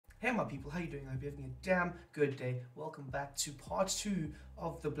Hey my people, how you doing? I hope you're having a damn good day. Welcome back to part 2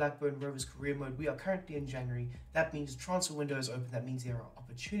 of the Blackburn Rovers career mode. We are currently in January. That means the transfer window is open. That means there are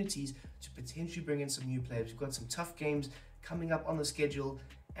opportunities to potentially bring in some new players. We've got some tough games coming up on the schedule,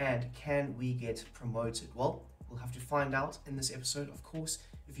 and can we get promoted? Well, we'll have to find out in this episode. Of course,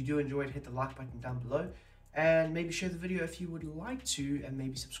 if you do enjoy it, hit the like button down below and maybe share the video if you would like to, and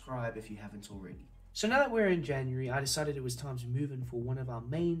maybe subscribe if you haven't already. So now that we're in January, I decided it was time to move in for one of our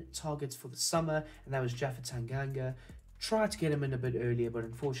main targets for the summer, and that was Jaffa Tanganga. Tried to get him in a bit earlier, but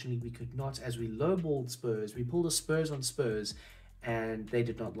unfortunately we could not, as we lowballed Spurs. We pulled a Spurs on Spurs, and they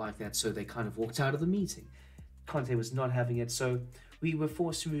did not like that, so they kind of walked out of the meeting. Conte was not having it, so we were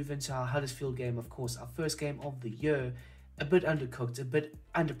forced to move into our Huddersfield game, of course, our first game of the year. A bit undercooked, a bit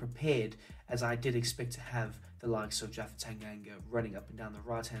underprepared, as I did expect to have the likes of Jaffa Tanganga running up and down the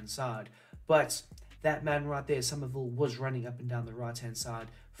right-hand side. But that man right there, Somerville, was running up and down the right-hand side,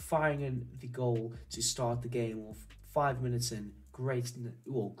 firing in the goal to start the game off. 5 minutes in,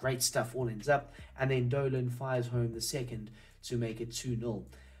 great stuff all ends up. And then Dolan fires home the second to make it 2-0.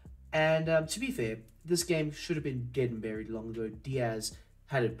 And to be fair, this game should have been dead and buried long ago. Diaz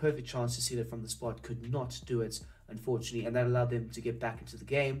had a perfect chance to see it from the spot, could not do it, unfortunately, and that allowed them to get back into the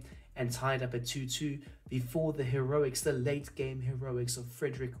game and tied up at 2-2 before the heroics, the late game heroics of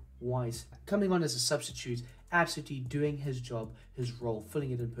Frederick White coming on as a substitute, absolutely doing his job, his role, filling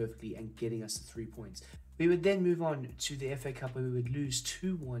it in perfectly and getting us the 3 points. We would then move on to the FA Cup, where we would lose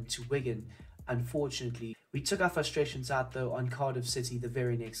 2-1 to Wigan. Unfortunately, we took our frustrations out though on Cardiff City the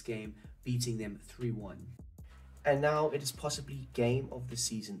very next game, beating them 3-1. And now it is possibly game of the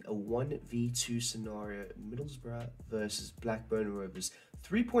season, a 1v2 scenario, Middlesbrough versus Blackburn Rovers.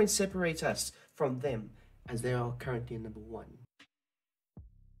 3 points separate us from them, as they are currently in number 1.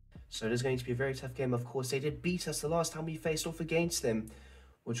 So it is going to be a very tough game. Of course, they did beat us the last time we faced off against them,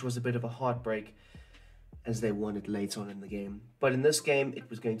 which was a bit of a heartbreak, as they won it late on in the game. But in this game, it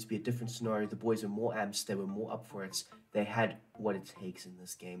was going to be a different scenario. The boys were more amped, they were more up for it. They had what it takes in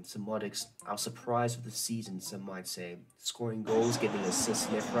this game. Samodics, our surprise of the season, some might say. Scoring goals, getting assists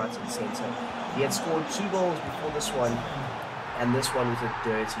left, right and centre. He had scored 2 goals before this one, and this one was a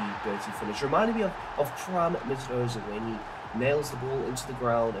dirty finish. Reminded me of prime Mesut when he nails the ball into the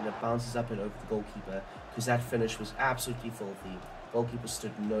ground and it bounces up and over the goalkeeper, because that finish was absolutely filthy. Goalkeeper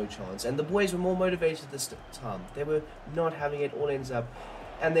stood no chance, and the boys were more motivated this time. They were not having it, all ends up.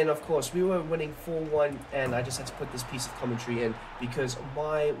 And then, of course, we were winning 4-1, and I just had to put this piece of commentary in, because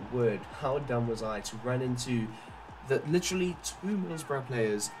my word, how dumb was I to run into the literally 2 Middlesbrough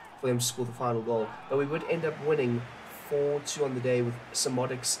players for them to score the final goal. But we would end up winning 4-2 on the day, with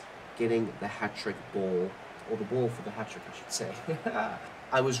Samodics getting the hat-trick ball, or the ball for the hat-trick, I should say.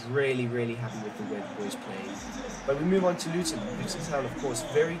 I was really happy with the way the boys played. But we move on to Luton. Luton Town, of course,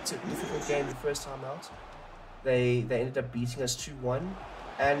 very difficult game the first time out. They ended up beating us 2-1.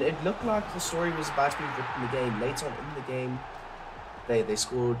 And it looked like the story was about to be written in the game. Later on in the game, they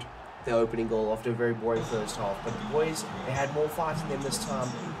scored their opening goal after a very boring first half. But the boys, they had more fight in them this time.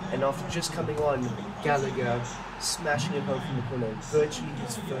 And after just coming on, Gallagher smashing it home from the corner, virtually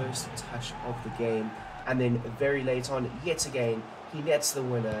his first touch of the game. And then very late on, yet again, he nets the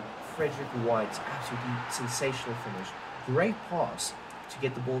winner. Frederick White, absolutely sensational finish. Great pass to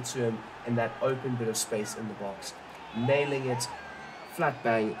get the ball to him in that open bit of space in the box. Nailing it, flat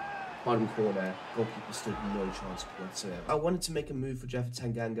bang, bottom corner. Goalkeeper stood no chance whatsoever. I wanted to make a move for Jaffa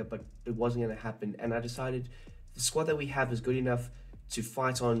Tanganga, but it wasn't going to happen. And I decided the squad that we have is good enough to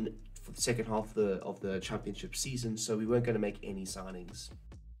fight on for the second half of the championship season, so we weren't going to make any signings.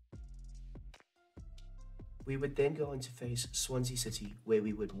 We would then go on to face Swansea City, where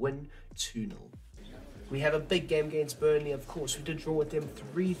we would win 2-0. We have a big game against Burnley, of course. We did draw with them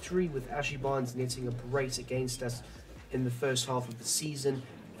 3-3, with Ashley Barnes netting a brace against us in the first half of the season.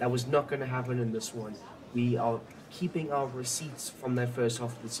 That was not going to happen in this one. We are keeping our receipts from that first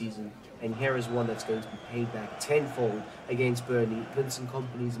half of the season, and here is one that's going to be paid back tenfold against Burnley. Vincent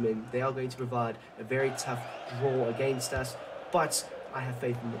Kompany's men, they are going to provide a very tough draw against us, but I have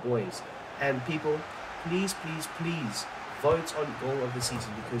faith in the boys. And people, please vote on goal of the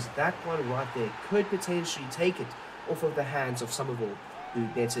season, because that one right there could potentially take it off of the hands of Somerville, who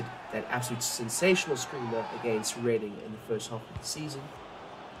netted that absolute sensational screamer against Reading in the first half of the season.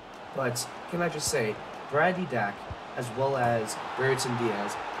 But can I just say, Bradley Dack as well as Brereton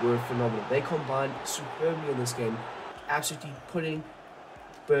Diaz were phenomenal. They combined superbly in this game, absolutely putting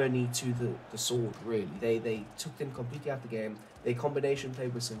Burnley to the sword, really. They took them completely out of the game. Their combination play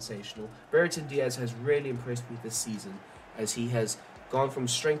was sensational. Brereton Diaz has really impressed me this season, as he has gone from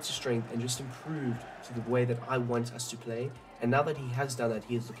strength to strength and just improved to the way that I want us to play. And now that he has done that,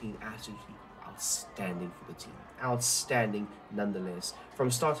 he is looking absolutely outstanding for the team. Outstanding nonetheless.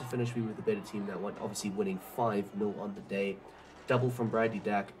 From start to finish, we were the better team that won, obviously winning 5-0 on the day. Double from Bradley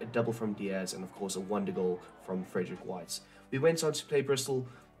Dack, a double from Diaz, and of course a wonder goal from Frederick White. We went on to play Bristol,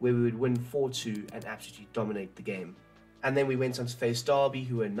 where we would win 4-2 and absolutely dominate the game. And then we went on to face Derby,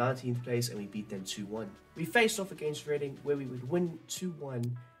 who were in 19th place, and we beat them 2-1. We faced off against Reading, where we would win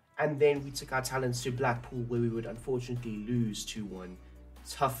 2-1, and then we took our talents to Blackpool, where we would unfortunately lose 2-1.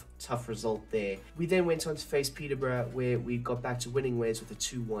 Tough result there. We then went on to face Peterborough, where we got back to winning ways with a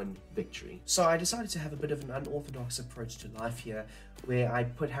 2-1 victory. So I decided to have a bit of an unorthodox approach to life here, where I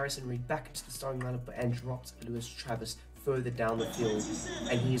put Harrison Reed back into the starting lineup and dropped Lewis Travis further down the field,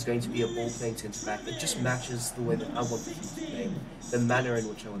 and he's going to be a ball-playing centre-back that just matches the way that I want the team to play, the manner in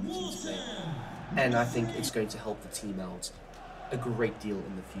which I want the team to play. And I think it's going to help the team out a great deal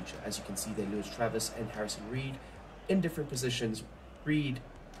in the future. As you can see there, Lewis Travis and Harrison Reed in different positions. Reed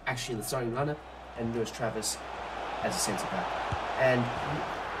actually in the starting lineup, and Lewis Travis as a centre-back. And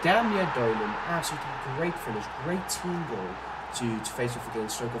damn near Dolan, absolutely great finish, great team goal to face off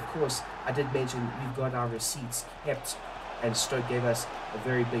against Stoke. Of course, I did mention we've got our receipts kept, and Stoke gave us a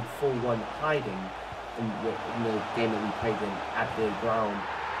very big 4-1 hiding in the game that we played in at their ground.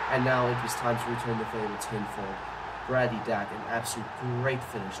 And now it was time to return the favour tenfold. Bradley Dack, an absolute great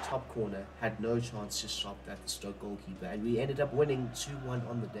finish, top corner, had no chance to stop that, the Stoke goalkeeper, and we ended up winning 2-1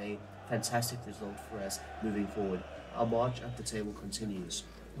 on the day. Fantastic result for us moving forward. Our march up the table continues.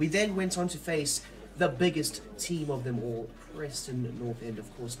 We then went on to face the biggest team of them all, Preston North End,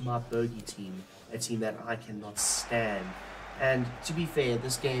 of course, Mark Bogey team, a team that I cannot stand. And to be fair,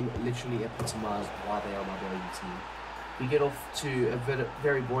 this game literally epitomized why they are my Bogey team. We get off to a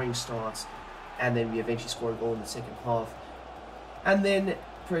very boring start, and then we eventually score a goal in the second half. And then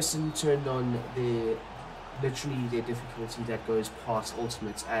Preston turned on literally their difficulty that goes past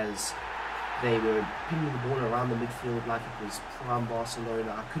ultimates, as they were hitting the ball around the midfield like it was prime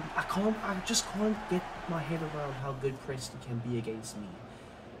Barcelona. I just can't get my head around how good Preston can be against me.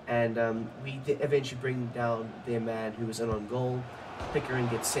 And we eventually bring down their man who was in on goal. Pickering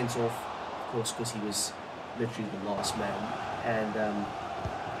gets sent off, of course, because he was literally the last man. And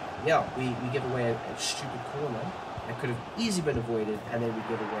yeah, we give away a stupid corner that could have easily been avoided, and then we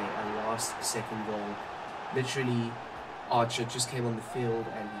give away a last-second goal. Literally, Archer just came on the field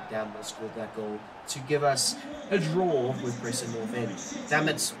and he damn well scored that goal to give us a draw with Preston North End. Damn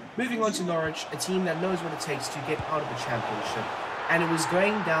it. Moving on to Norwich, a team that knows what it takes to get out of the championship, and it was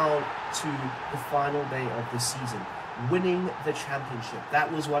going down to the final day of the season. Winning the championship.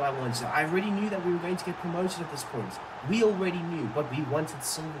 That was what I wanted. I already knew that we were going to get promoted at this point. We already knew, but we wanted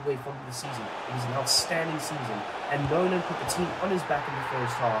silverware from the season. It was an outstanding season, and Nolan put the team on his back in the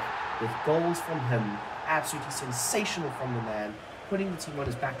first half with goals from him. Absolutely sensational from the man, putting the team on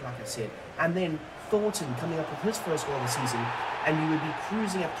his back, like I said. And then Thornton coming up with his first goal of the season, and we would be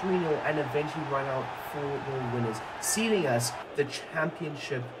cruising at 3-0 and eventually run out 4-0 winners, sealing us the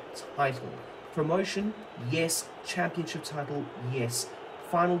championship title. Promotion, yes. Championship title, yes.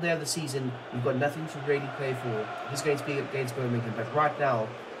 Final day of the season, we've got nothing to really play for. It's going to be against Birmingham, but right now,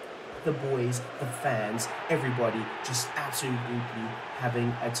 the boys, the fans, everybody just absolutely having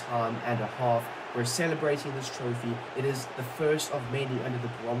a time and a half. We're celebrating this trophy. It is the first of many under the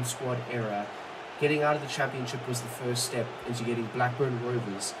Brom Squad era. Getting out of the championship was the first step into getting Blackburn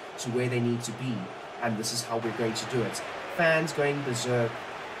Rovers to where they need to be, and this is how we're going to do it. Fans going berserk,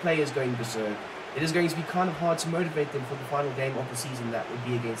 players going berserk. It is going to be kind of hard to motivate them for the final game of the season that would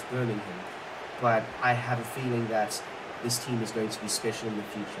be against Birmingham, but I have a feeling that this team is going to be special in the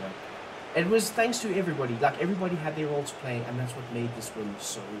future. It was thanks to everybody, like everybody had their role to play, and that's what made this win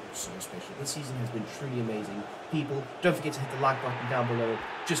so special. This season has been truly amazing. People, don't forget to hit the like button down below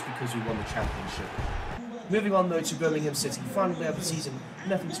just because we won the championship. Moving on though to Birmingham City, final day of the season,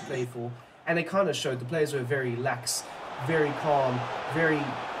 nothing to play for, and it kind of showed the players were very lax, very calm, very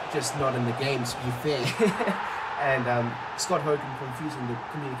just not in the game, to be fair. And Scott Hogan confusing the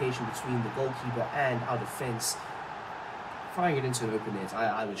communication between the goalkeeper and our defence, firing it into an open net.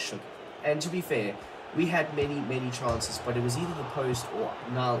 I was shook. And to be fair, we had many chances, but it was either the post or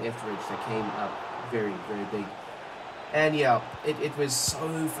Niall Etheridge that came up very big. And yeah, it was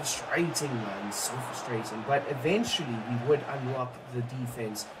so frustrating, man, so frustrating. But eventually we would unlock the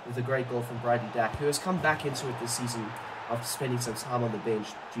defense with a great goal from Bradley Dack, who has come back into it this season after spending some time on the bench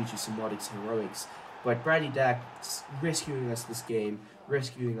due to Simodics heroics. But Bradley Dack rescuing us this game,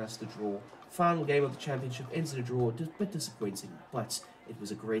 rescuing us the draw. Final game of the championship ends in a draw, a bit disappointing, but it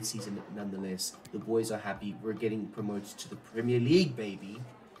was a great season nonetheless. The boys are happy. We're getting promoted to the Premier League, baby.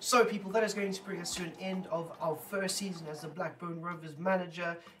 So people, that is going to bring us to an end of our first season as the Blackburn Rovers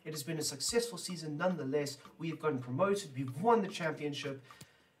manager. It has been a successful season nonetheless. We have gotten promoted, we've won the championship.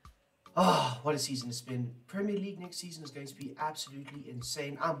 Ah, what a season it's been. Premier League next season is going to be absolutely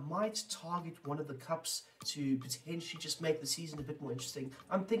insane. I might target one of the cups to potentially just make the season a bit more interesting.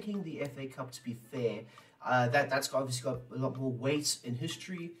 I'm thinking the FA Cup, to be fair. That's obviously got a lot more weight in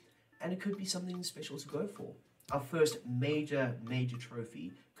history, and it could be something special to go for. Our first major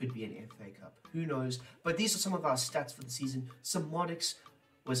trophy could be an FA Cup. Who knows? But these are some of our stats for the season. Simodics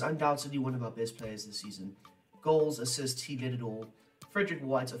was undoubtedly one of our best players this season. Goals, assists, he led it all. Frederick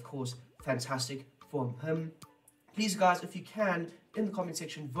White, of course, fantastic from him. Please, guys, if you can, in the comment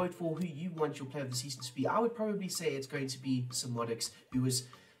section, vote for who you want your player of the season to be. I would probably say it's going to be Simodics, who was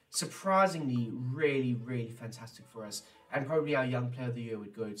surprisingly really fantastic for us. And probably our young player of the year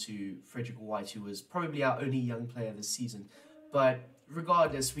would go to Frederick White, who was probably our only young player this season. But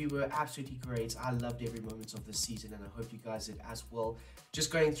regardless, we were absolutely great. I loved every moment of this season, and I hope you guys did as well. Just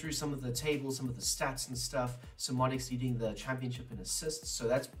going through some of the tables, some of the stats and stuff. Simonics leading the championship in assists, so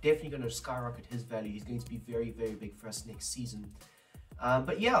that's definitely going to skyrocket his value. He's going to be very big for us next season.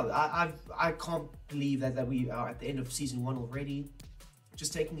 But yeah, I can't believe that we are at the end of season 1 already.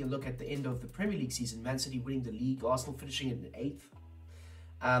 Just taking a look at the end of the Premier League season, Man City winning the league, Arsenal finishing in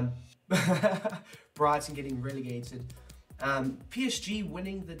 8th, Brighton getting relegated, PSG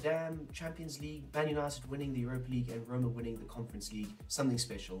winning the damn Champions League, Man United winning the Europa League, and Roma winning the Conference League. Something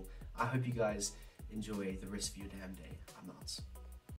special. I hope you guys enjoy the rest of your damn day. I'm out.